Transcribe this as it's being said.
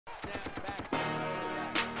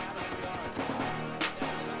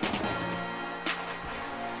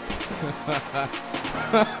Woo!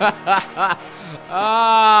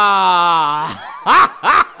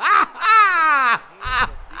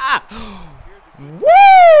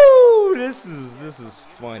 This is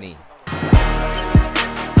funny.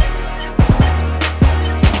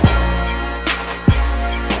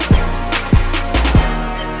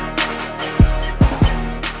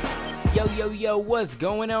 Yo, what's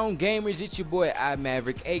going on, gamers? It's your boy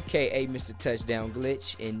iMAV3RIQ, aka Mr. Touchdown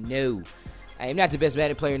Glitch, and no, I am not the best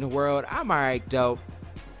Madden player in the world. I'm alright though.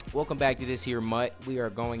 Welcome back to this here mutt. We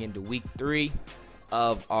are going into week 3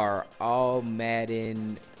 of our all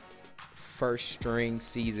Madden first string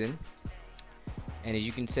season, and as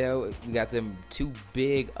you can tell, we got them 2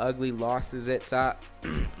 big ugly losses at top.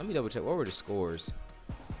 Let me double check. What were the scores?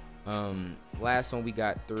 Last one we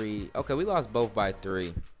got 3. Okay, we lost both by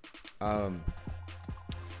 3.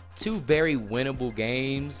 2 very winnable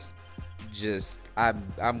games. Just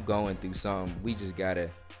I'm going through something. We just gotta,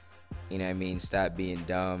 you know what I mean, stop being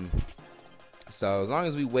dumb. So as long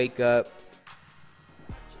as we wake up,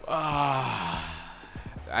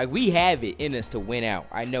 we have it in us to win out.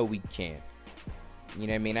 I know we can. You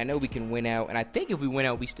know what I mean? I know we can win out, and I think if we win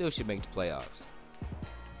out, we still should make the playoffs.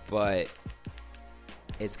 But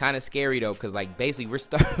it's kind of scary though, cause like basically we're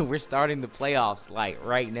starting the playoffs like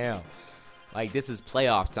right now. Like this is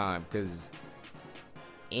playoff time, cause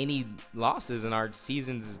any losses in our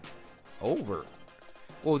season's over.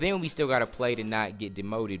 Well, then we still gotta play to not get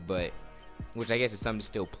demoted, but which I guess is something to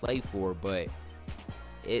still play for. But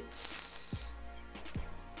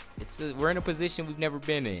we're in a position we've never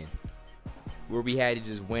been in, where we had to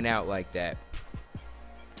just win out like that.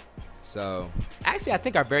 So actually, I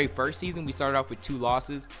think our very first season we started off with 2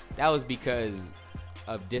 losses. That was because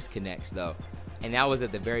of disconnects though, and that was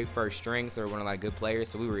at the very first string, so we weren't like good players,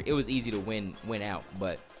 so it was easy to win out.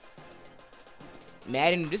 But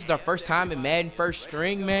Madden, this is our first time in Madden first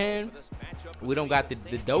string, man. We don't got the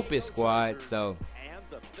dopest squad, so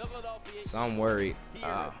I'm worried.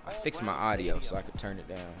 I fixed my audio so I could turn it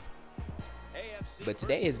down. But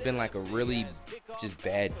today has been like a really just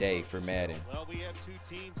bad day for Madden.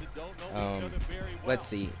 Let's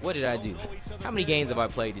see. What did I do? How many games have I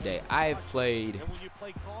played today? I've played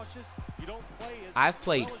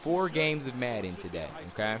 4 games of Madden today,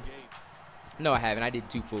 okay? No, I haven't. I did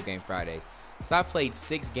 2 full game Fridays. So I played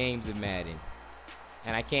 6 games of Madden.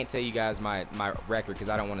 And I can't tell you guys my record because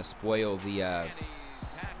I don't want to spoil the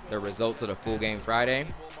results of the full game Friday.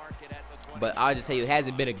 But I'll just tell you, it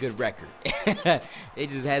hasn't been a good record. It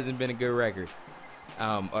just hasn't been a good record,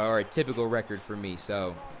 or a typical record for me.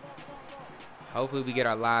 So hopefully we get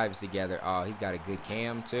our lives together. Oh, he's got a good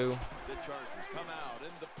cam too. The Chargers come out in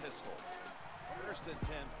the pistol. 1st and 10.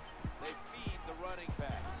 They feed the running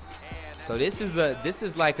back. So this is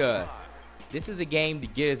a game to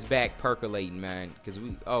get us back percolating, man, because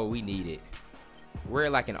we need it. We're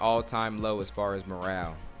at like an all-time low as far as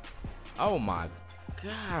morale. Oh my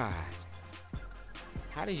God.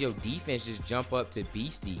 How does your defense just jump up to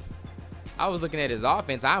beastie? I was looking at his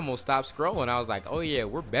offense. I almost stopped scrolling. I was like, oh yeah,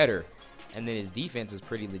 we're better. And then his defense is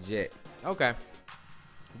pretty legit. Okay.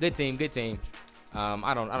 Good team, good team.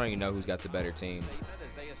 I don't even know who's got the better team.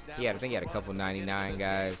 I think he had a couple 99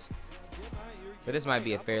 guys. So this might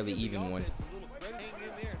be a fairly even one.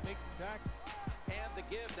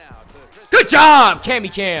 Good job,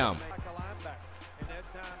 Cammy Cam.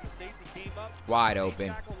 Wide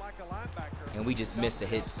open. And we just missed the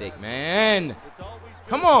hit stick, man.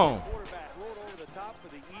 Come on.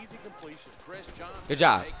 Good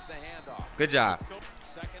job. Good job.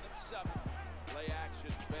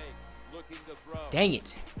 Dang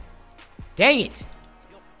it. Dang it.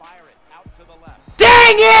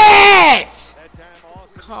 Dang it!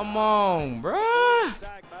 Come on, bruh.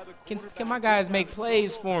 Can my guys make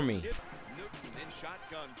plays for me?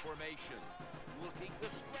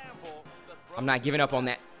 I'm not giving up on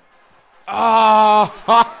that. Oh,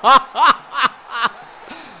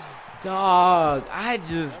 dog,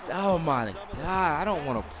 oh my God, I don't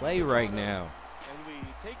want to play right now.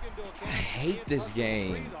 I hate this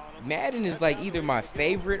game. Madden is like either my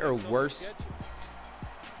favorite or worst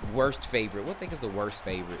favorite. What think is the worst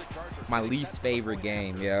favorite? My least favorite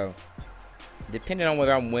game, yo. Depending on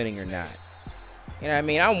whether I'm winning or not. You know what I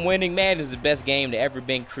mean? I'm winning. Madden is the best game to ever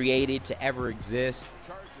been created, to ever exist.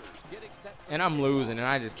 And I'm losing, and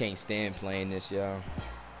I just can't stand playing this, yo.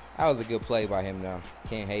 That was a good play by him, though.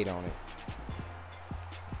 Can't hate on it.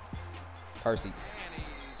 Percy.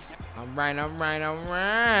 All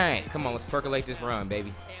right. Come on, let's percolate this run,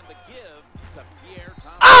 baby.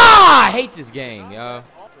 Ah! I hate this game, yo.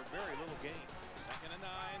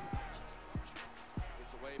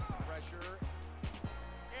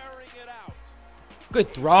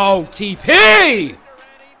 Good throw, TP.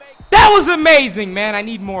 That was amazing, man. I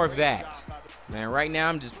need more of that. Man, right now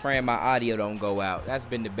I'm just praying my audio don't go out. That's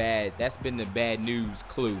been the bad news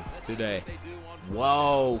clue today.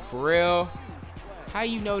 Whoa, for real? How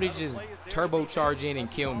you know to just turbocharge in and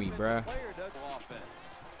kill me, bruh?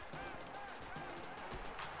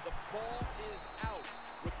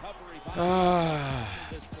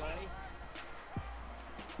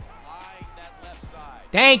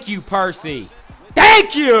 Thank you, Percy.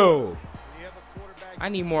 Thank you. I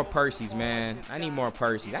need more Percys, man. I need more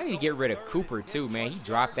Percys. I need to get rid of Cooper, too, man. He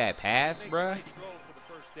dropped that pass, bruh.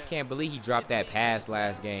 Can't believe he dropped that pass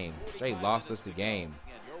last game. Straight lost us the game.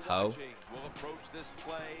 Ho.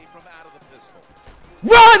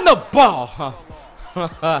 Run the ball!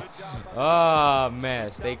 Oh,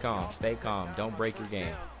 man. Stay calm. Stay calm. Don't break your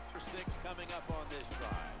game.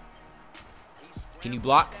 Can you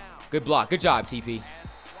block? Good block. Good job, TP.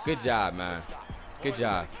 Good job, man. Good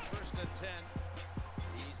job.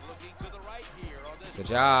 Good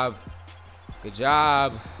job. Good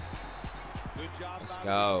job. Let's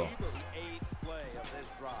go.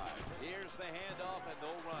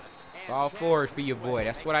 Fall forward for your boy.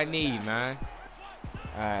 That's what I need, man.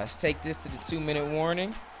 All right, let's take this to the 2-minute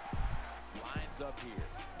warning.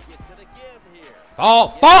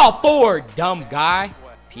 Fall forward, dumb guy.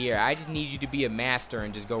 Pierre, I just need you to be a master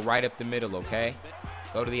and just go right up the middle, okay?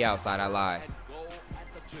 Go to the outside. I lied.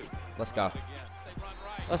 Let's go.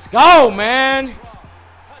 Let's go, man.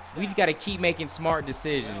 We just got to keep making smart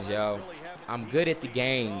decisions, yo. I'm good at the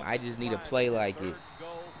game. I just need to play like it.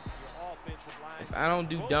 If I don't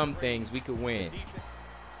do dumb things, we could win.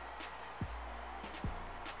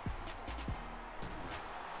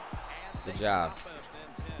 Good job.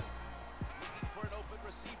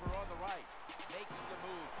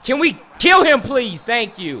 Can we kill him, please?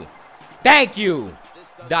 Thank you. Thank you.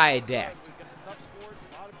 Die a death.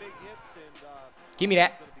 Give me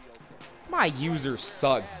that. My user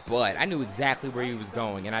sucked butt. I knew exactly where he was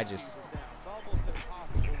going, and I just...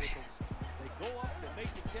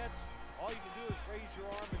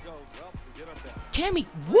 Cammy,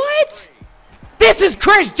 what? This is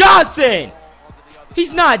Chris Johnson!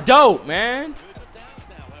 He's not dope, man.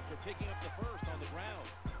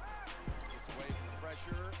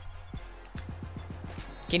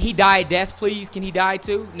 Can he die a death, please? Can he die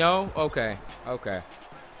too? No? Okay. Okay.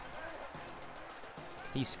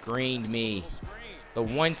 He screened me. The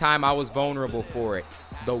one time I was vulnerable for it.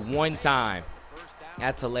 The one time.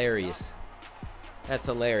 That's hilarious. That's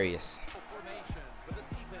hilarious.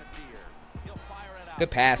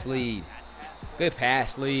 Good pass lead. Good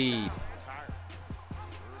pass lead.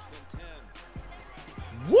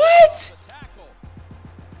 What?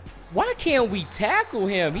 Why can't we tackle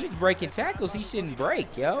him? He's breaking tackles he shouldn't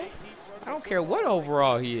break, yo. I don't care what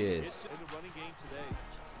overall he is.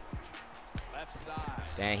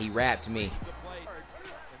 Dang, he wrapped me.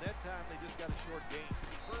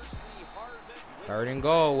 3rd and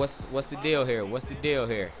goal. What's the deal here? What's the deal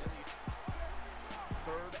here?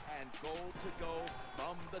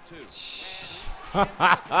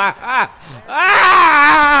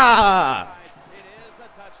 Ah!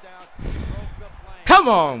 Come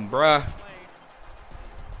on, bruh.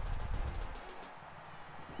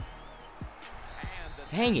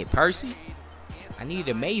 Dang it, Percy. I need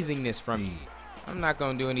amazingness from you. I'm not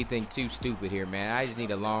going to do anything too stupid here, man. I just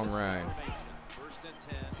need a long run.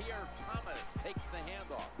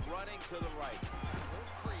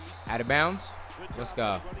 Out of bounds? Let's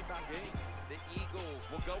go.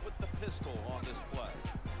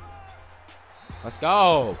 Let's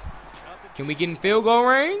go. Can we get in field goal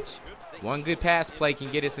range? One good pass play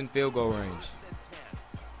can get us in field goal range.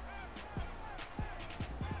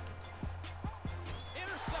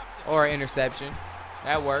 Or an interception.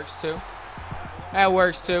 That works too. That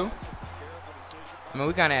works too. I mean,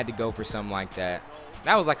 we kind of had to go for something like that.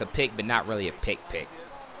 That was like a pick, but not really a pick.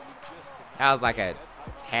 That was like a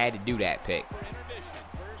had to do that pick.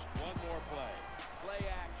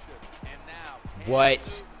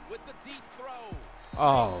 What?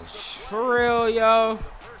 Oh, for real, yo.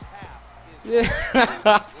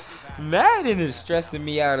 Madden is stressing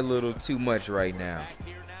me out a little too much right now.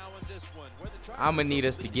 I'm gonna need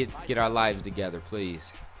us to get our lives together,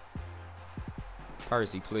 please.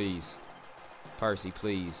 Percy, please. Percy,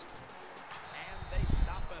 please.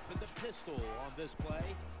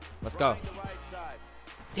 Let's go.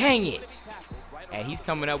 Dang it. Hey, he's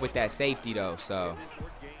coming up with that safety though, so.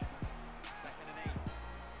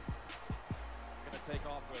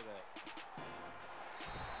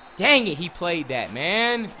 Dang it, he played that,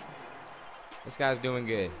 man. This guy's doing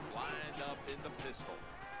good.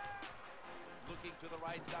 to the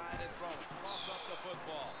right side and throw it. Pumps up the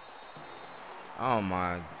football. Oh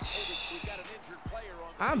my. We've got an injured player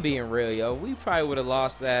on the I'm being real, yo. We probably would have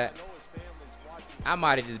lost that. I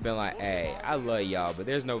might have just been like, hey, I love y'all, but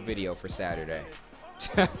there's no video for Saturday.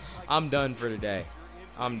 I'm done for today.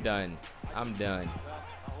 I'm done. I'm done.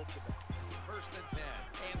 First and 10.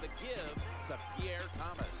 And the give to Pierre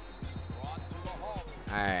Thomas. Brought to the hall.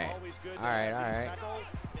 Alright. Alright.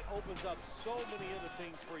 It opens up so many other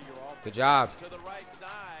things for your offense. Good job. To the right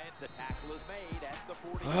side. The tackle is made at the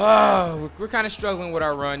 40. Oh, we're kind of struggling with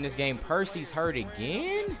our run this game. Percy's hurt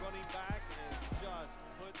again?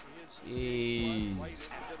 Jeez.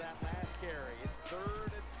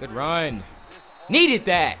 Good run. Needed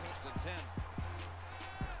that.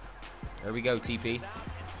 There we go, TP.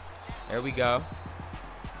 There we go.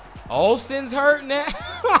 Olsen's hurt now.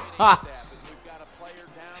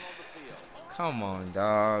 Come on,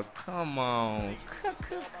 dog. Come on.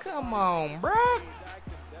 Come on, bruh.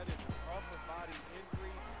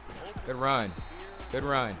 Good run. Good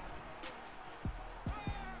run.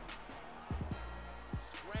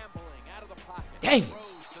 Dang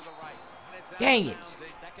it. Dang it.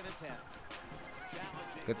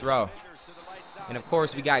 Good throw. And of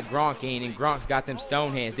course, we got Gronk in, and Gronk's got them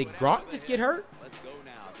stone hands. Did Gronk just get hurt?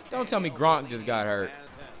 Don't tell me Gronk just got hurt.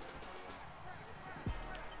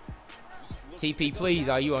 TP, please.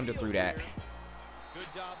 Oh, you underthrew that.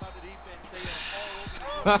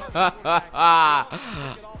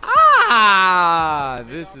 Ah,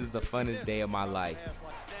 this is the funnest day of my life.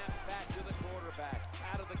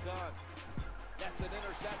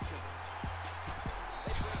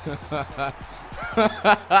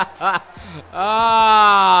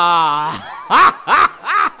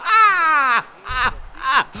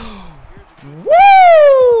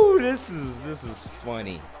 Woo! This is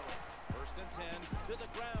funny.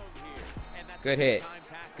 Good hit.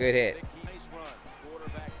 Good hit.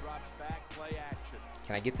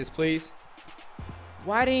 Can I get this, please?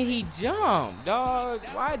 Why didn't he jump, dog?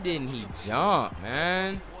 Why didn't he jump,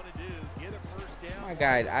 man?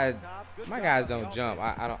 My guys don't jump.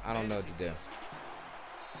 I don't know what to do.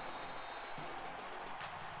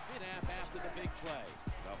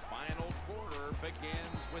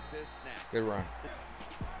 Good run.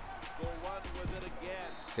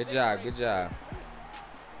 Good job. Good job.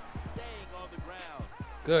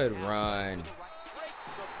 Good run.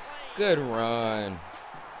 Good run.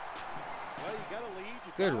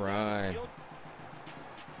 Good run.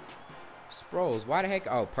 Sproles, why the heck?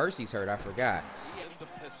 Oh, Percy's hurt. I forgot.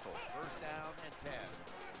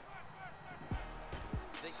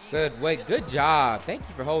 Good. Wait. Good job. Thank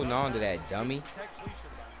you for holding on to that, dummy.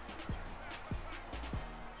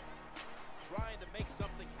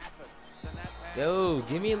 Dude,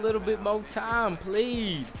 give me a little bit more time,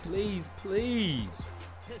 please. Please, please.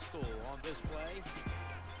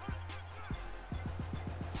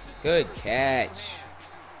 Good catch.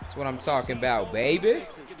 That's what I'm talking about, baby.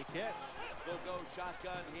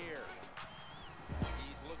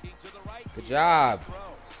 Good job.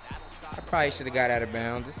 I probably should have got out of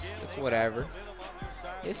bounds. It's whatever.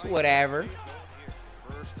 It's whatever.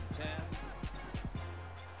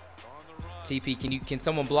 TP, can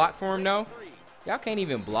someone block for him? No? Y'all can't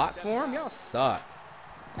even block for him? Y'all suck.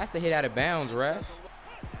 That's a hit out of bounds, ref.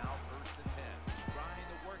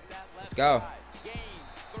 Let's go.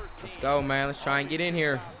 Let's go, man. Let's try and get in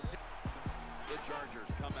here.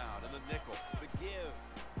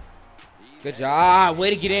 Good job. Way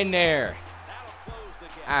to get in there.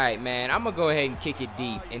 All right, man. I'm going to go ahead and kick it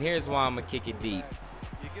deep. And here's why I'm going to kick it deep.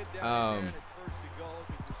 I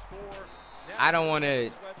don't want to...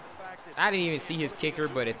 I didn't even see his kicker,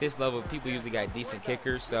 but at this level, people usually got decent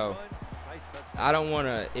kickers, so I don't want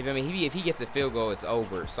to. If he gets a field goal, it's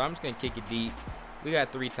over. So I'm just gonna kick it deep. We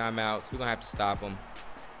got 3 timeouts. We're gonna have to stop him.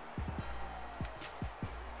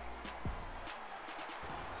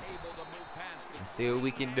 Let's see what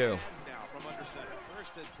we can do.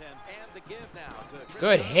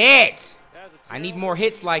 Good hit. I need more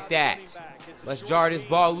hits like that. Let's jar this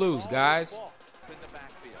ball loose, guys.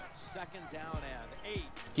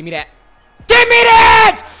 Give me that. Give me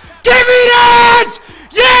that! Give me that!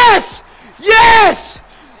 Yes! Yes!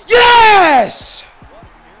 Yes!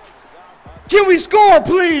 Can we score,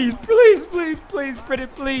 please? Please, please, please, pretty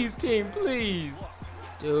please, team, please.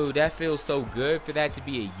 Dude, that feels so good for that to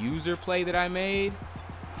be a user play that I made.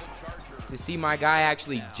 To see my guy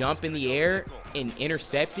actually jump in the air and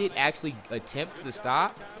intercept it, actually attempt the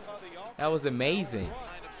stop. That was amazing.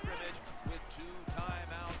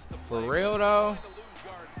 For real, though.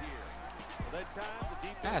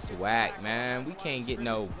 That's whack, man. We can't get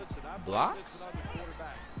no blocks.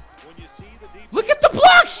 Look at the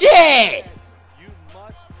block shit!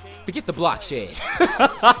 Forget the block shed.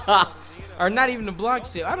 Or not even the block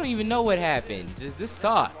shed. I don't even know what happened. Just this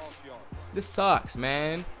sucks. This sucks,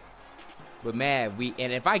 man. But man,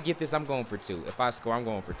 and if I get this, I'm going for 2. If I score, I'm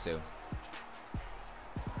going for 2.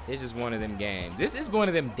 It's just one of them games. This is one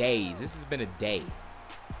of them days. This has been a day.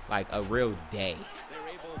 Like a real day.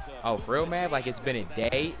 Oh, for real, man? Like it's been a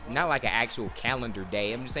day? Not like an actual calendar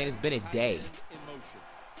day. I'm just saying it's been a day.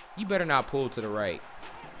 You better not pull to the right.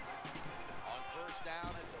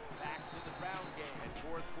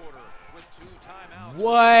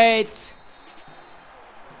 What?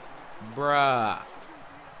 Bruh.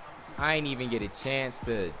 I ain't even get a chance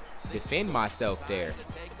to defend myself there.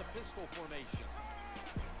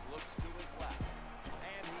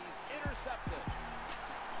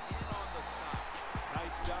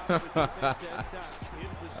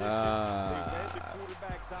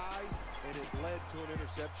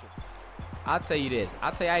 I'll tell you this.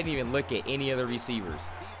 I'll tell you, I didn't even look at any other receivers.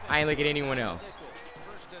 I ain't look at anyone else.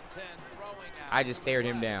 I just stared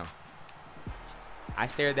him down. I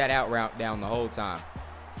stared that out route down the whole time.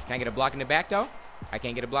 Can I get a block in the back, though? I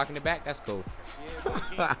can't get a block in the back? That's cool.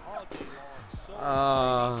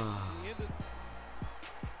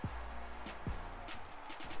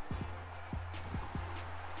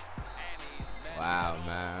 Wow,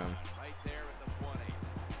 man.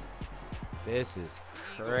 This is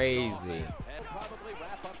crazy. Probably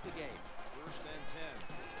wrap up the game. 1st and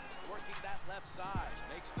 10. Working that left side.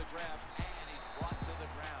 Makes the grab and he's brought to the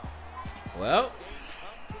ground. Well,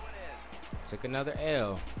 took another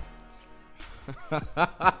L.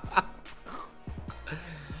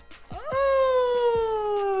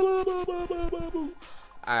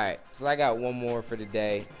 Alright, so I got one more for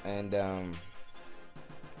today, and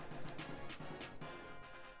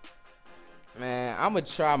man, I'm gonna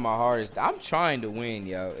try my hardest. I'm trying to win,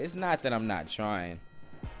 yo. It's not that I'm not trying.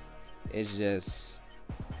 It's just,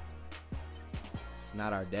 it's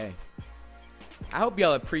not our day. I hope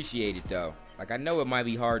y'all appreciate it, though. Like, I know it might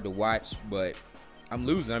be hard to watch, but I'm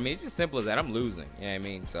losing. I mean, it's just simple as that. I'm losing. You know what I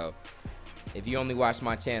mean? So, if you only watch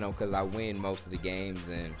my channel because I win most of the games,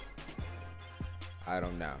 and I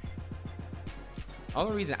don't know.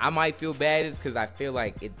 Only reason I might feel bad is because I feel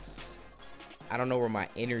like it's, I don't know where my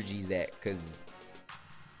energy's at, because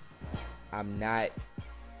I'm not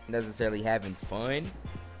necessarily having fun.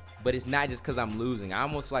 But it's not just because I'm losing. I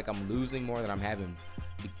almost feel like I'm losing more than I'm having.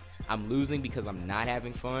 I'm losing because I'm not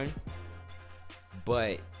having fun.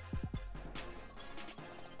 But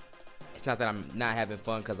it's not that I'm not having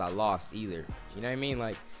fun because I lost either. You know what I mean?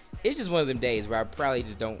 Like, it's just one of them days where I probably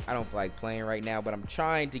just don't feel like playing right now. But I'm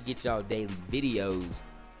trying to get y'all daily videos.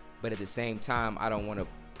 But at the same time, I don't want to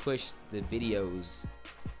push the videos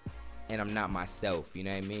and I'm not myself. You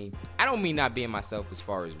know what I mean? I don't mean not being myself as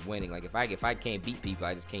far as winning. Like, if I can't beat people,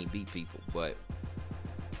 I just can't beat people. But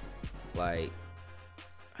like,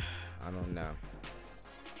 I don't know.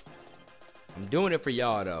 I'm doing it for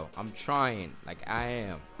y'all, though. I'm trying. Like, I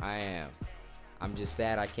am. I'm just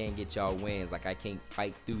sad I can't get y'all wins. Like, I can't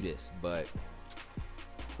fight through this. But,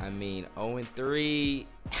 I mean, 0-3.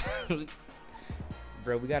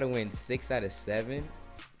 Bro, we got to win 6 out of 7.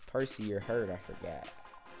 Percy, you're hurt. I forgot.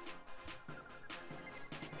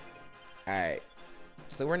 Alright.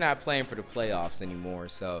 So, we're not playing for the playoffs anymore.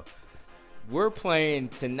 So, we're playing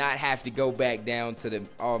to not have to go back down to the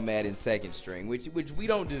All Madden second string, which we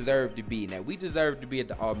don't deserve to be. Now, we deserve to be at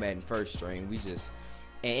the All Madden first string. We just,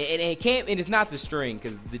 and it can't, and it's not the string,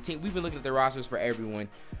 because the team, we've been looking at the rosters for everyone.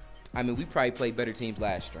 I mean, we probably played better teams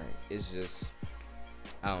last string. It's just,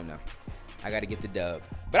 I don't know. I got to get the dub.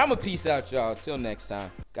 But I'm going to peace out, y'all. Till next time.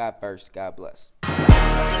 God first. God bless.